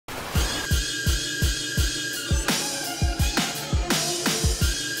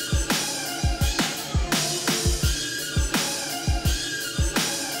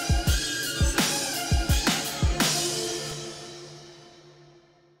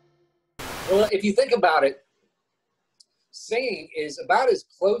Well, if you think about it, singing is about as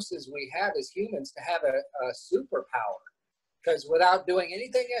close as we have as humans to have a superpower. Because without doing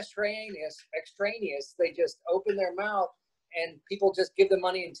anything extraneous, they just open their mouth and people just give them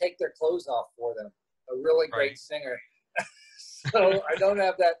money and take their clothes off for them. A really great singer. So I don't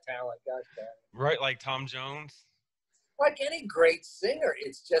have that talent, gosh damn it. Right, like Tom Jones? Like any great singer,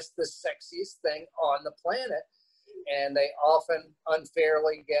 it's just the sexiest thing on the planet. And they often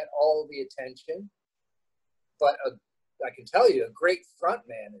unfairly get all the attention. But I can tell you, a great front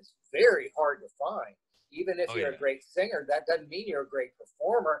man is very hard to find. Even if you're a great singer, that doesn't mean you're a great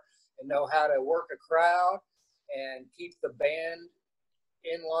performer and know how to work a crowd and keep the band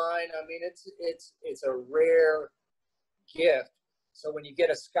in line. I mean, it's a rare gift. So when you get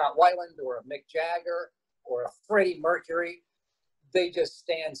a Scott Weiland or a Mick Jagger or a Freddie Mercury, they just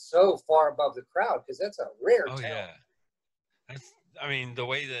stand so far above the crowd because that's a rare talent. Yeah. I mean, the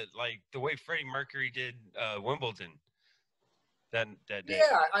way Freddie Mercury did Wimbledon that day.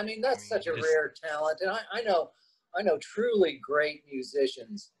 Yeah, I mean, that's such a rare talent. And I know truly great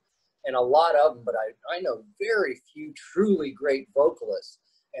musicians and a lot of them, but I know very few truly great vocalists.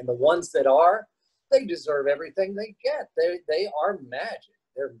 And the ones that are, they deserve everything they get. They are magic.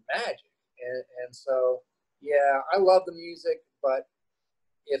 They're magic. And so, yeah, I love the music, but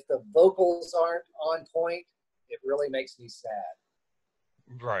if the vocals aren't on point, it really makes me sad.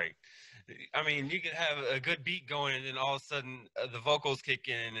 Right. I mean, you can have a good beat going, and then all of a sudden the vocals kick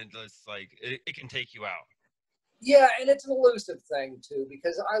in, and it's like it can take you out. Yeah, and it's an elusive thing too,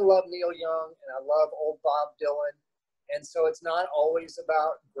 because I love Neil Young and I love old Bob Dylan, and so it's not always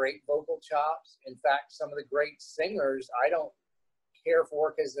about great vocal chops. In fact, some of the great singers I don't care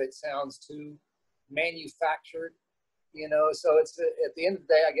for because it sounds too manufactured. You know, so it's at the end of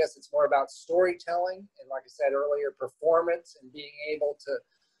the day, I guess it's more about storytelling and, like I said earlier, performance and being able to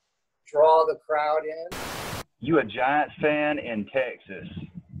draw the crowd in. You a Giants fan in Texas?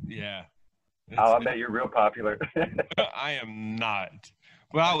 Yeah. Oh, I bet you're real popular. I am not.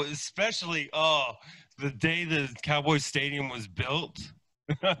 Well, especially the day the Cowboys Stadium was built.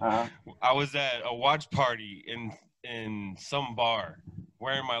 I was at a watch party in some bar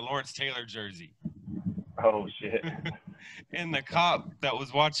wearing my Lawrence Taylor jersey. Oh, shit. And the cop that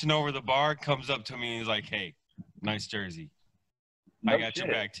was watching over the bar comes up to me and he's like, "Hey, nice jersey. I got your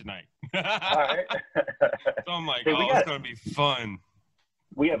back tonight." All right. So I'm like, it's going to be fun.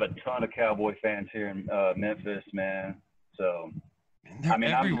 We have a ton of Cowboy fans here in Memphis, man. So, they're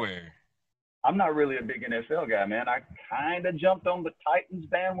everywhere. I'm not really a big NFL guy, man. I kind of jumped on the Titans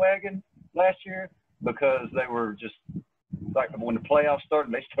bandwagon last year because they were just like when the playoffs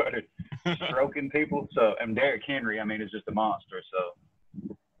started, they started stroking people. So, and Derrick Henry, I mean, is just a monster.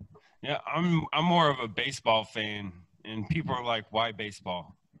 So, yeah, I'm more of a baseball fan, and people are like, "Why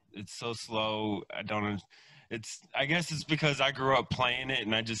baseball? It's so slow." I guess it's because I grew up playing it,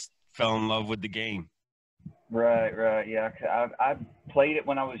 and I just fell in love with the game. Right. Yeah, I played it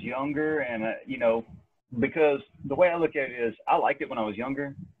when I was younger, and because the way I look at it is, I liked it when I was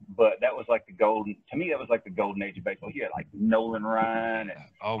younger. But that was like to me, that was like the golden age of baseball. You had like Nolan Ryan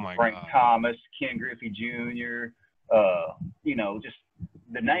and Frank Thomas, Ken Griffey Jr., just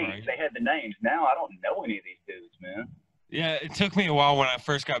the names. Right. They had the names. Now I don't know any of these dudes, man. Yeah, it took me a while when I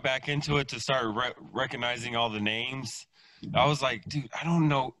first got back into it to start recognizing all the names. I was like, dude, I don't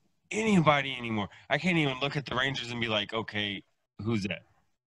know anybody anymore. I can't even look at the Rangers and be like, okay, who's that?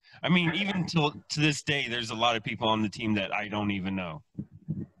 I mean, even to this day, there's a lot of people on the team that I don't even know.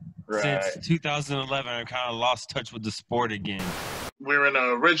 Right. Since 2011, I've kind of lost touch with the sport again. We were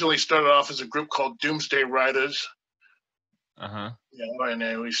originally started off as a group called Doomsday Riders. Uh-huh. And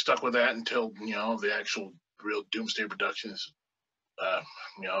then we stuck with that until, the actual real Doomsday Productions,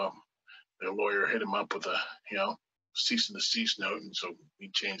 their lawyer hit him up with a, cease and desist note, and so he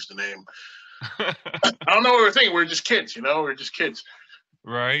changed the name. I don't know what we're thinking. We're just kids, we're just kids.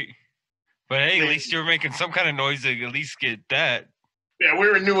 Right. But hey, at least you're making some kind of noise to at least get that. Yeah, we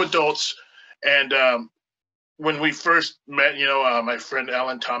were new adults, and when we first met, my friend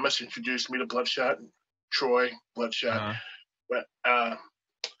Alan Thomas introduced me to Bloodshot, Troy Bloodshot. But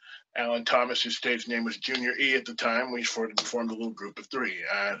Alan Thomas, whose stage name was Junior E at the time, we formed a little group of three.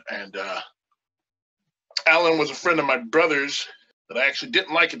 And Alan was a friend of my brother's that I actually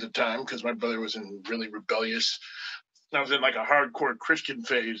didn't like at the time because my brother was really rebellious. I was in like a hardcore Christian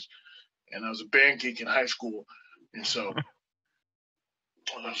phase, and I was a band geek in high school. And so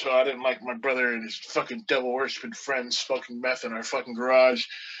I didn't like my brother and his fucking devil worshiping friends smoking meth in our fucking garage.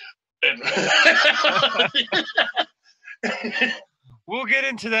 And we'll get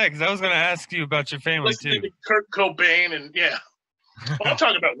into that because I was going to ask you about your family too. Kurt Cobain and yeah. I'm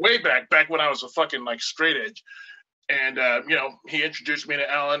talking about way back when I was a fucking like straight edge. And you know, he introduced me to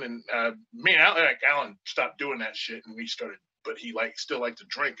Alan, and me and Alan, like, Alan stopped doing that shit, and we started. But he still liked to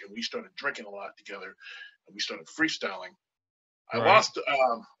drink, and we started drinking a lot together, and we started freestyling. I lost,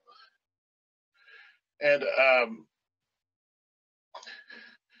 and I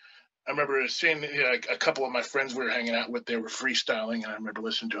remember seeing a couple of my friends we were hanging out with. They were freestyling, and I remember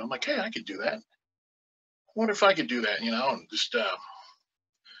listening to them. I'm like, hey, I could do that. I wonder if I could do that, you know, and just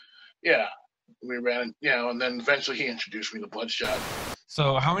yeah. We ran, you know, and then eventually he introduced me to Bloodshot.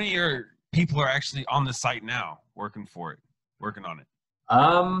 So how many of your people are actually on the site now working on it?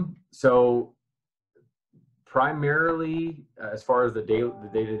 So primarily, as far as the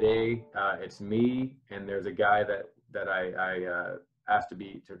day-to-day, it's me, and there's a guy that I asked to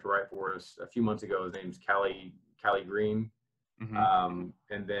write for us a few months ago. His name's Callie Green. Mm-hmm.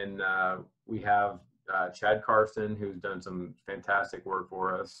 And then we have Chad Carson, who's done some fantastic work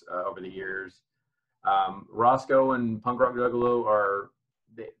for us over the years. Roscoe and Punk Rock Juggalo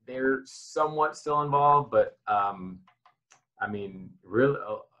they're somewhat still involved, but I mean, really,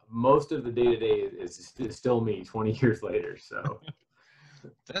 most of the day-to-day is still me 20 years later. So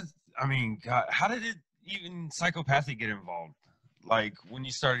I mean, God, how did it even Psychopathic get involved? Like when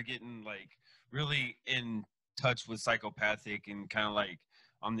you started getting like really in touch with Psychopathic and kind of like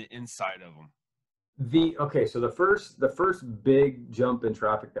on the inside of them. So the first big jump in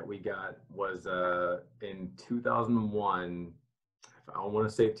traffic that we got was in 2001. I want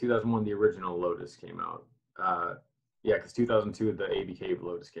to say 2001 the original Lotus came out. Yeah, because 2002 the ABK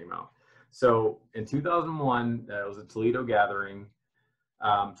Lotus came out. So in 2001 it was a Toledo gathering.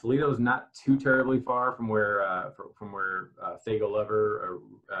 Toledo is not too terribly far from where Fago Lover,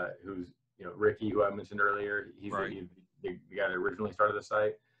 who's, you know, Ricky, who I mentioned earlier. He's right. the guy that originally started the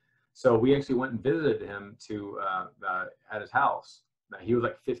site. So we actually went and visited him at his house. Now, he was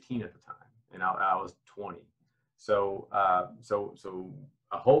like 15 at the time, and I was 20. So so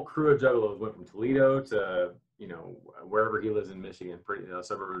a whole crew of juggalos went from Toledo to, you know, wherever he lives in Michigan, pretty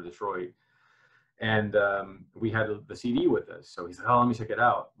suburb of Detroit. And we had the CD with us. So he's like, oh, let me check it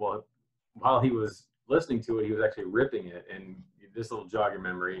out. Well, while he was listening to it, he was actually ripping it. And this will jog your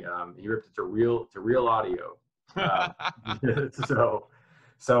memory. He ripped it to real audio.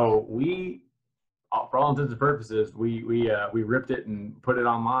 So we, for all intents and purposes, we ripped it and put it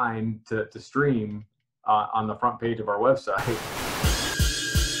online to stream on the front page of our website.